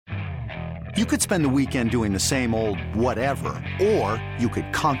You could spend the weekend doing the same old whatever, or you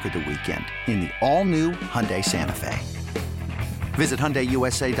could conquer the weekend in the all-new Hyundai Santa Fe. Visit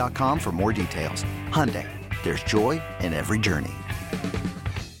HyundaiUSA.com for more details. Hyundai, there's joy in every journey.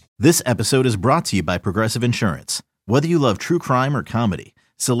 This episode is brought to you by Progressive Insurance. Whether you love true crime or comedy,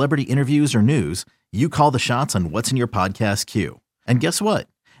 celebrity interviews or news, you call the shots on what's in your podcast queue. And guess what?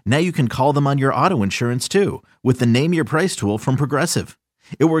 Now you can call them on your auto insurance too with the Name Your Price tool from Progressive.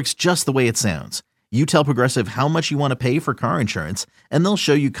 It works just the way it sounds. You tell Progressive how much you want to pay for car insurance, and they'll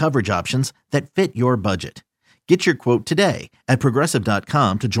show you coverage options that fit your budget. Get your quote today at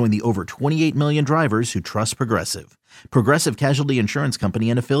Progressive.com to join the over 28 million drivers who trust Progressive. Progressive Casualty Insurance Company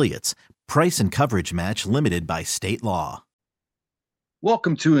and Affiliates. Price and coverage match limited by state law.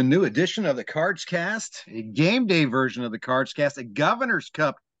 Welcome to a new edition of the Cards Cast, a game day version of the Cards Cast, a Governor's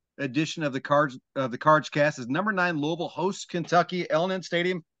Cup edition of the Cards Cast. As number 9 Louisville hosts Kentucky. L&N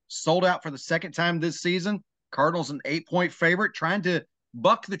Stadium sold out for the second time this season. Cardinals an 8-point favorite, trying to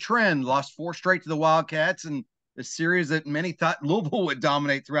buck the trend. Lost 4 straight to the Wildcats, and a series that many thought Louisville would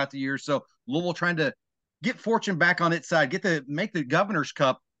dominate throughout the year. So Louisville trying to get fortune back on its side, make the Governor's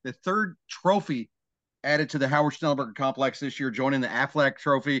Cup the third trophy added to the Howard Schnellenberger complex this year, joining the Aflac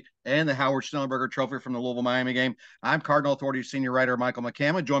Trophy and the Howard Schnellenberger Trophy from the Louisville-Miami game. I'm Cardinal Authority senior writer Michael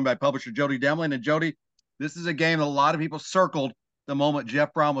McCammon, joined by publisher Jody Demling. And Jody, this is a game that a lot of people circled the moment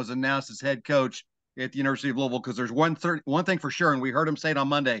Jeff Brohm was announced as head coach at the University of Louisville, because there's one thing for sure, and we heard him say it on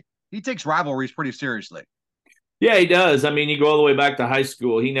Monday: he takes rivalries pretty seriously. Yeah, he does. I mean, you go all the way back to high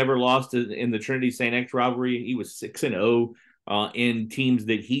school. He never lost in the Trinity St. X rivalry. He was 6-0 in teams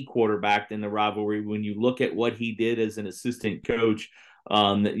that he quarterbacked in the rivalry. When you look at what he did as an assistant coach,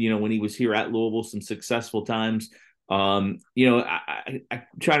 when he was here at Louisville, some successful times. I'm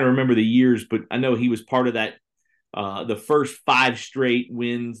trying to remember the years, but I know he was part of that. The first 5 straight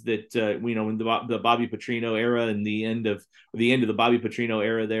wins that in the Bobby Petrino era, and the end of the Bobby Petrino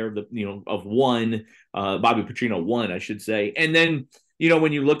era there, Bobby Petrino won, I should say. And then,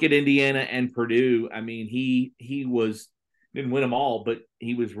 when you look at Indiana and Purdue, I mean, he didn't win them all, but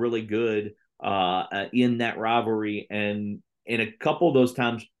he was really good in that rivalry. And in a couple of those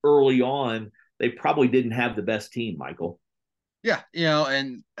times early on, they probably didn't have the best team, Michael. Yeah,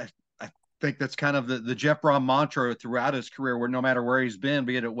 and I think that's kind of the Jeff Brohm mantra throughout his career, where no matter where he's been,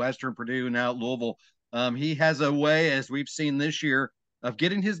 be it at Western, Purdue, now at Louisville, he has a way, as we've seen this year, of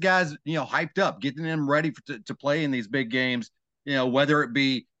getting his guys, hyped up, getting them ready to play in these big games, whether it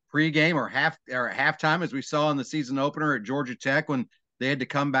be pregame or halftime, as we saw in the season opener at Georgia Tech when they had to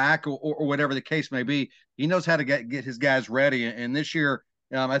come back, or whatever the case may be. He knows how to get his guys ready. And this year,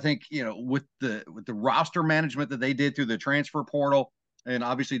 I think, with the roster management that they did through the transfer portal, and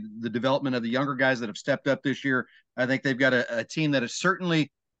obviously the development of the younger guys that have stepped up this year, I think they've got a team that is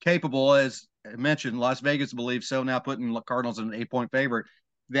certainly capable, as I mentioned, Las Vegas believes so, now putting the Cardinals in an 8-point favorite,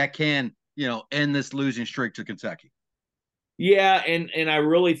 that can, end this losing streak to Kentucky. Yeah, and I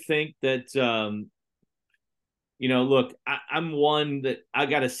really think that, look, I'm one that I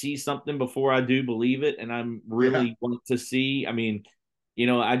got to see something before I do believe it, and I'm really want to see. I mean,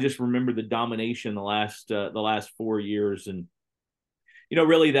 I just remember the domination the last 4 years, and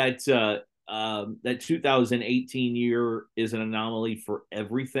really that 2018 year is an anomaly for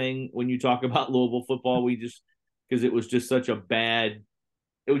everything when you talk about Louisville football. Because it was just such a bad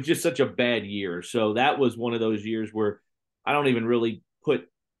year. So that was one of those years where I don't even really put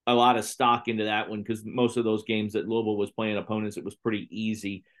a lot of stock into that one, because most of those games that Louisville was playing opponents, it was pretty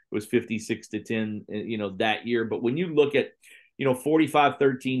easy. It was 56-10, that year. But when you look at,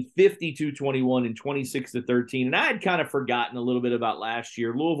 45-13, 52-21, and 26-13, and I had kind of forgotten a little bit about last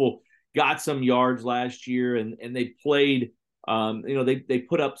year. Louisville got some yards last year, and they played, they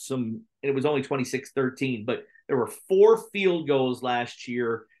put up some, and it was only 26-13, but there were 4 field goals last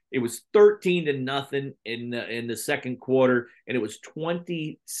year. It was 13-0 in the second quarter, and it was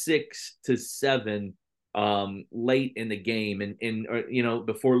 26-7 late in the game, and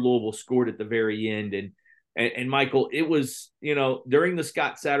before Louisville scored at the very end. And Michael, it was, during the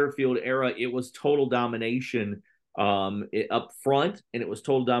Scott Satterfield era, it was total domination up front, and it was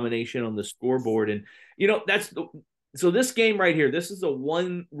total domination on the scoreboard. And so this game right here, this is the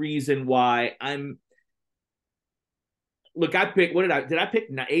one reason why Look, I picked, did I pick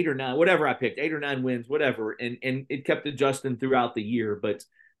 8 or 9? Whatever I picked, 8 or 9 wins, whatever. And it kept adjusting throughout the year. But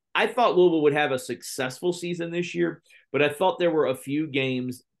I thought Louisville would have a successful season this year, but I thought there were a few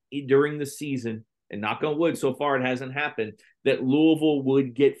games during the season, and knock on wood, so far it hasn't happened, that Louisville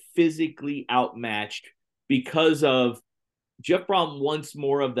would get physically outmatched because of Jeff Brohm wants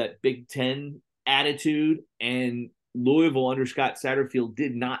more of that Big Ten attitude, and Louisville under Scott Satterfield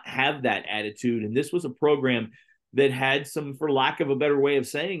did not have that attitude. And this was a program that had some, for lack of a better way of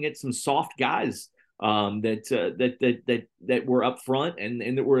saying it, some soft guys that were up front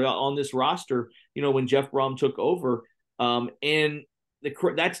and that were on this roster, when Jeff Brom took over. And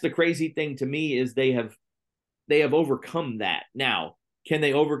that's the crazy thing to me is they have overcome that. Now, can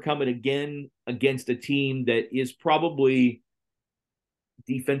they overcome it again against a team that is probably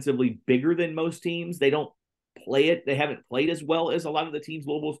defensively bigger than most teams? They don't play it. They haven't played as well as a lot of the teams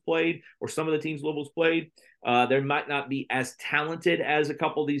Louisville's played, or some of the teams Louisville's played. They might not be as talented as a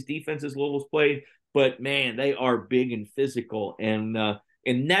couple of these defenses Louisville's played, but man, they are big and physical. And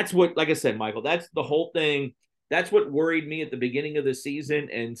that's what, like I said, Michael, that's the whole thing. That's what worried me at the beginning of the season,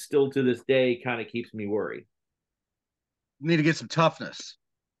 and still to this day kind of keeps me worried. Need to get some toughness.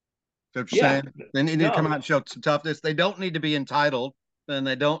 They need to come out and show some toughness. They don't need to be entitled, and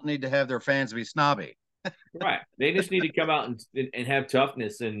they don't need to have their fans be snobby. Right. They just need to come out and have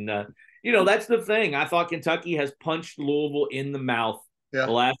toughness. And, that's the thing. I thought Kentucky has punched Louisville in the mouth the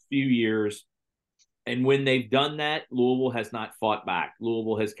last few years. And when they've done that, Louisville has not fought back.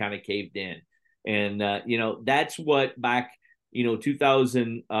 Louisville has kind of caved in. And, that's what back,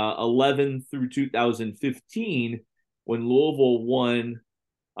 2011 through 2015, when Louisville won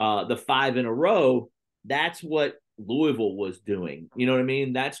the 5 in a row, that's what Louisville was doing. You know what I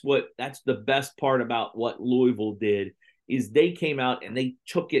mean? That's the best part about what Louisville did, is they came out and they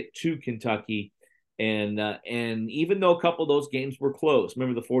took it to Kentucky. And even though a couple of those games were close,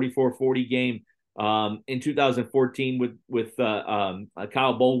 remember the 44-40 game in 2014 with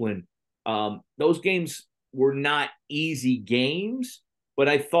Kyle Bolin, those games were not easy games, but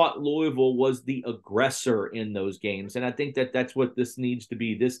I thought Louisville was the aggressor in those games. And I think that's what this needs to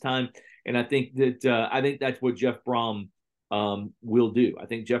be this time. And I think that's what Jeff Brom will do. I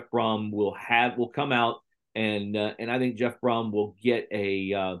think Jeff Brom will come out and I think Jeff Brom will get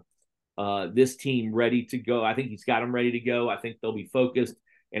this team ready to go. I think he's got them ready to go. I think they'll be focused,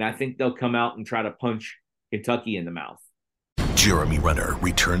 and I think they'll come out and try to punch Kentucky in the mouth. Jeremy Renner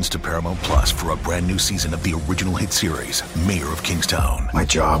returns to Paramount Plus for a brand new season of the original hit series, Mayor of Kingstown. My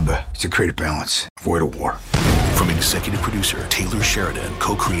job is to create a balance, avoid a war. From executive producer Taylor Sheridan,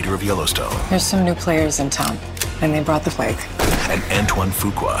 co-creator of Yellowstone. There's some new players in town, and they brought the plague. And Antoine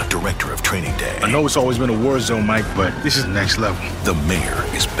Fuqua, director of Training Day. I know it's always been a war zone, Mike, but this is next level. The Mayor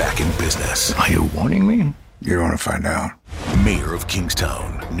is back in business. Are you warning me? You're going to find out. Mayor of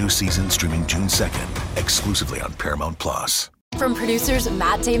Kingstown. New season streaming June 2nd, exclusively on Paramount Plus. From producers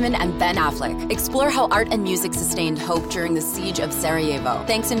Matt Damon and Ben Affleck, explore how art and music sustained hope during the siege of Sarajevo,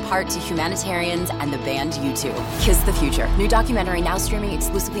 thanks in part to humanitarians and the band U2. Kiss the Future. New documentary now streaming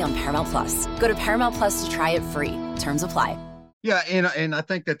exclusively on Paramount Plus. Go to Paramount Plus to try it free. Terms apply. Yeah, and I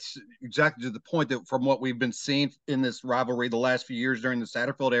think that's exactly to the point that from what we've been seeing in this rivalry the last few years during the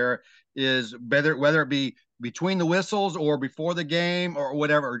Satterfield era is whether it be between the whistles or before the game or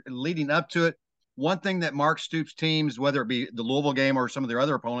whatever, leading up to it. One thing that Mark Stoops' teams, whether it be the Louisville game or some of their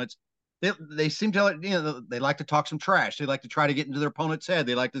other opponents, they seem to, they like to talk some trash. They like to try to get into their opponent's head.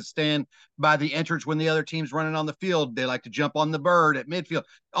 They like to stand by the entrance when the other team's running on the field. They like to jump on the bird at midfield.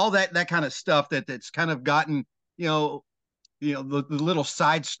 All that kind of stuff that's kind of gotten, the little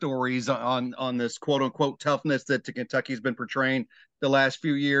side stories on this quote unquote toughness that Kentucky's been portraying the last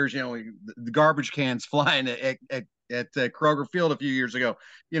few years. The garbage cans flying at Kroger Field a few years ago.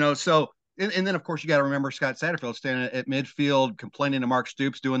 So. And then, of course, you got to remember Scott Satterfield standing at midfield, complaining to Mark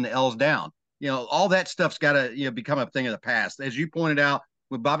Stoops, doing the L's down. All that stuff's got to become a thing of the past. As you pointed out,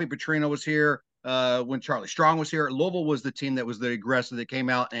 when Bobby Petrino was here, when Charlie Strong was here, Louisville was the team that was the aggressor that came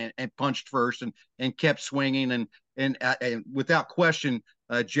out and punched first and kept swinging. And without question,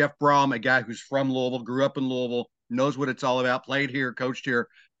 Jeff Brom, a guy who's from Louisville, grew up in Louisville, knows what it's all about, played here, coached here.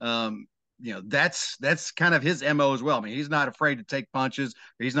 That's kind of his MO as well. I mean, he's not afraid to take punches.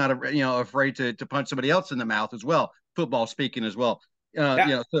 He's not, afraid to punch somebody else in the mouth as well. Football speaking as well.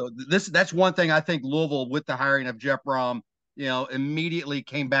 So that's one thing I think Louisville, with the hiring of Jeff Brom, immediately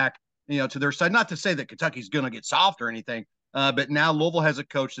came back, to their side. Not to say that Kentucky's going to get soft or anything, but now Louisville has a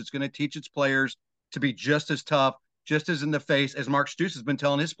coach that's going to teach its players to be just as tough, just as in the face as Mark Stoops has been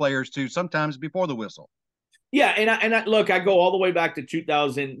telling his players to sometimes before the whistle. Yeah, and I look, I go all the way back to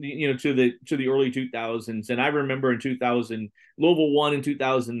 2000, to the early 2000s, and I remember in 2000, Louisville won in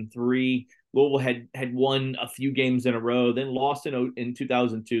 2003. Louisville had won a few games in a row, then lost in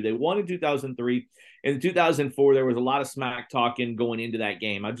 2002. They won in 2003. In 2004, there was a lot of smack talking going into that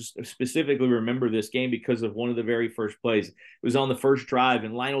game. I just specifically remember this game because of one of the very first plays. It was on the first drive,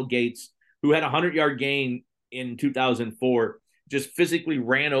 and Lionel Gates, who had a 100-yard gain in 2004, just physically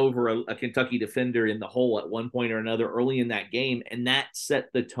ran over a Kentucky defender in the hole at one point or another early in that game, and that set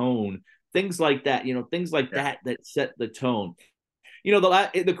the tone. Things like that, that set the tone.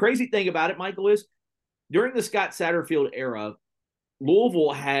 The crazy thing about it, Michael, is during the Scott Satterfield era,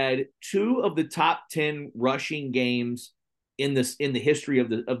 Louisville had 2 of the top 10 rushing games in the history of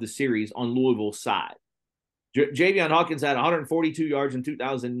the series on Louisville's side. Javion Hawkins had 142 yards in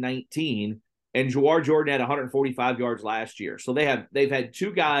 2019, and Jawar Jordan had 145 yards last year. So they've had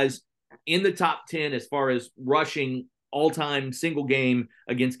 2 guys in the top 10 as far as rushing all-time single game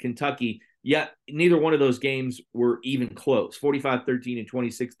against Kentucky, yet neither one of those games were even close, 45-13 and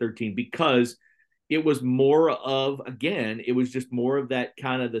 26-13, because it was more of, again, it was just more of that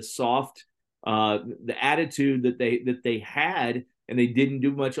kind of the soft, the attitude that they had, and they didn't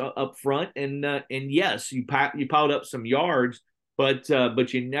do much up front. And yes, you piled up some yards, but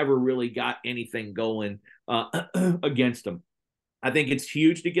you never really got anything going against them. I think it's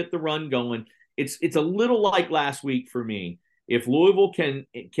huge to get the run going. It's a little like last week for me. If Louisville can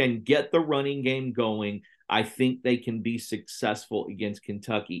get the running game going, I think they can be successful against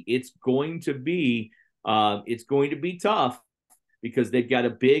Kentucky. It's going to be tough because they've got a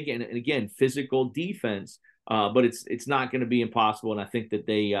big and again physical defense, but it's not going to be impossible. And I think that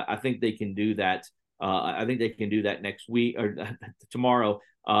they can do that. I think they can do that next week or tomorrow,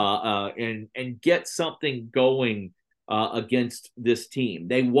 and get something going against this team.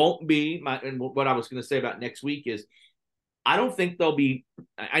 They won't be. And what I was going to say about next week is, I don't think they'll be.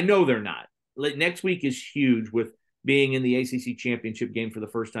 I know they're not. Next week is huge with being in the ACC championship game for the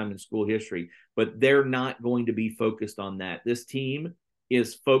first time in school history, but they're not going to be focused on that. This team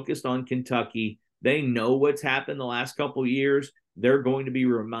is focused on Kentucky. They know what's happened the last couple of years. They're going to be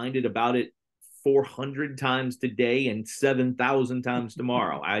reminded about it 400 times today and 7,000 times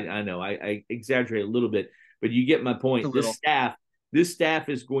tomorrow. I know I exaggerate a little bit, but you get my point. This staff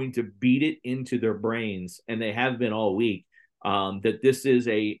is going to beat it into their brains, and they have been all week, that this is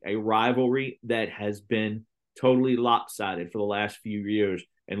a rivalry that has been totally lopsided for the last few years,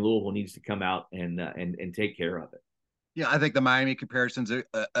 and Louisville needs to come out and take care of it. Yeah, I think the Miami comparison's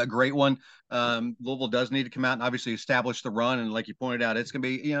a great one. Louisville does need to come out and obviously establish the run, and like you pointed out, it's going to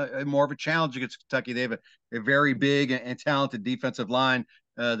be more of a challenge against Kentucky. They have a very big and talented defensive line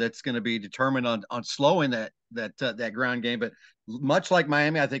that's going to be determined on slowing that ground game. But much like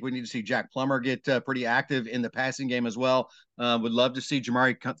Miami, I think we need to see Jack Plummer get pretty active in the passing game as well. Would love to see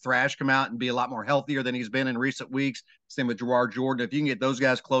Jamari Thrash come out and be a lot more healthier than he's been in recent weeks. Same with Jawar Jordan. If you can get those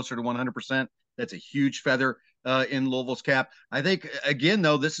guys closer to 100%, that's a huge feather in Louisville's cap. I think, again,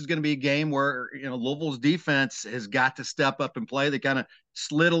 though, this is going to be a game where, Louisville's defense has got to step up and play. They kind of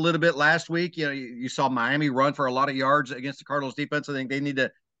slid a little bit last week. You saw Miami run for a lot of yards against the Cardinals defense. I think they need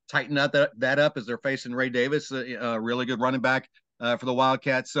to tighten up that up as they're facing Ray Davis, a really good running back for the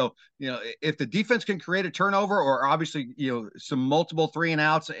Wildcats. So, if the defense can create a turnover or obviously, some multiple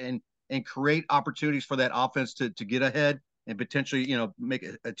 3-and-outs and create opportunities for that offense to get ahead and potentially, make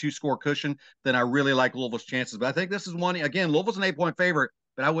a 2-score cushion, then I really like Louisville's chances. But I think this is one, again, Louisville's an 8-point favorite,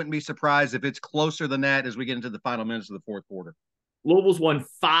 but I wouldn't be surprised if it's closer than that as we get into the final minutes of the fourth quarter. Louisville's won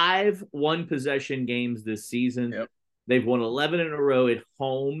 5 one-possession games this season. Yep. They've won 11 in a row at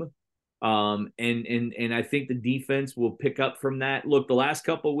home. And I think the defense will pick up from that. Look, the last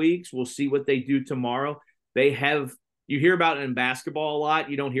couple of weeks, we'll see what they do tomorrow. You hear about it in basketball a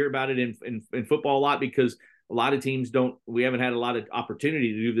lot. You don't hear about it in football a lot because a lot of teams we haven't had a lot of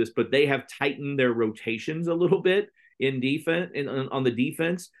opportunity to do this, but they have tightened their rotations a little bit in defense, on the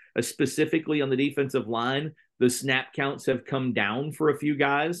defense, specifically on the defensive line. The snap counts have come down for a few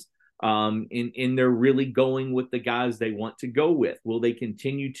guys, and they're really going with the guys they want to go with. Will they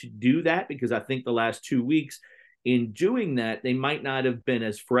continue to do that? Because I think the last 2 weeks in doing that, they might not have been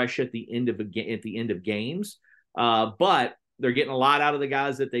as fresh at the end of games, but they're getting a lot out of the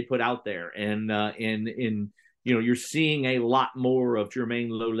guys that they put out there, and you're seeing a lot more of Jermaine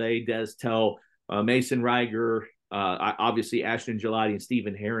Lole, Des Tell, Mason Reiger, obviously Ashton Gelati and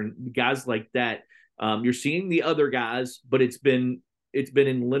Stephen Herron, guys like that. You're seeing the other guys, but it's been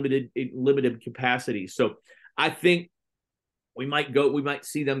in limited capacity. So I think we might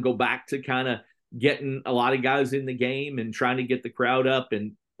see them go back to kind of getting a lot of guys in the game and trying to get the crowd up.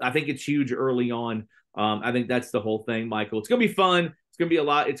 And I think it's huge early on. I think that's the whole thing, Michael. It's going to be fun. It's going to be a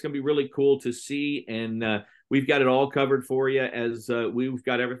lot. It's going to be really cool to see. And we've got it all covered for you as we've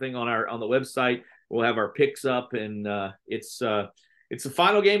got everything on the website. We'll have our picks up, and it's the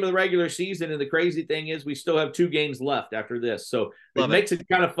final game of the regular season. And the crazy thing is we still have 2 games left after this. So it makes it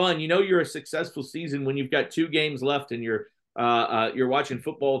kind of fun. You're a successful season when you've got 2 games left and you're watching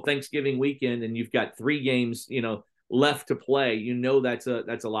football Thanksgiving weekend and you've got 3 games, left to play, that's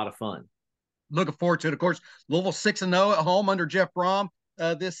a lot of fun. Looking forward to it. Of course, Louisville 6-0 at home under Jeff Brom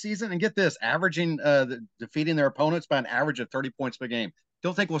this season. And get this, averaging defeating their opponents by an average of 30 points per game.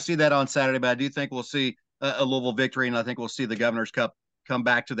 Don't think we'll see that on Saturday, but I do think we'll see a Louisville victory, and I think we'll see the Governor's Cup come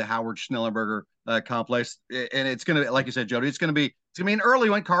back to the Howard Schnellenberger complex. And it's going to, like you said, Jody, it's going to be an early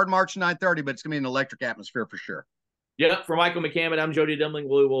one, card march 9:30, but it's going to be an electric atmosphere for sure. Yeah, for Michael McCammon, I'm Jody Demling.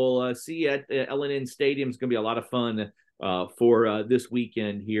 We will see you at L&N Stadium. It's going to be a lot of fun for this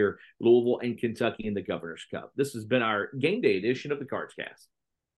weekend here, Louisville and Kentucky in the Governor's Cup. This has been our game day edition of the Cards Cast.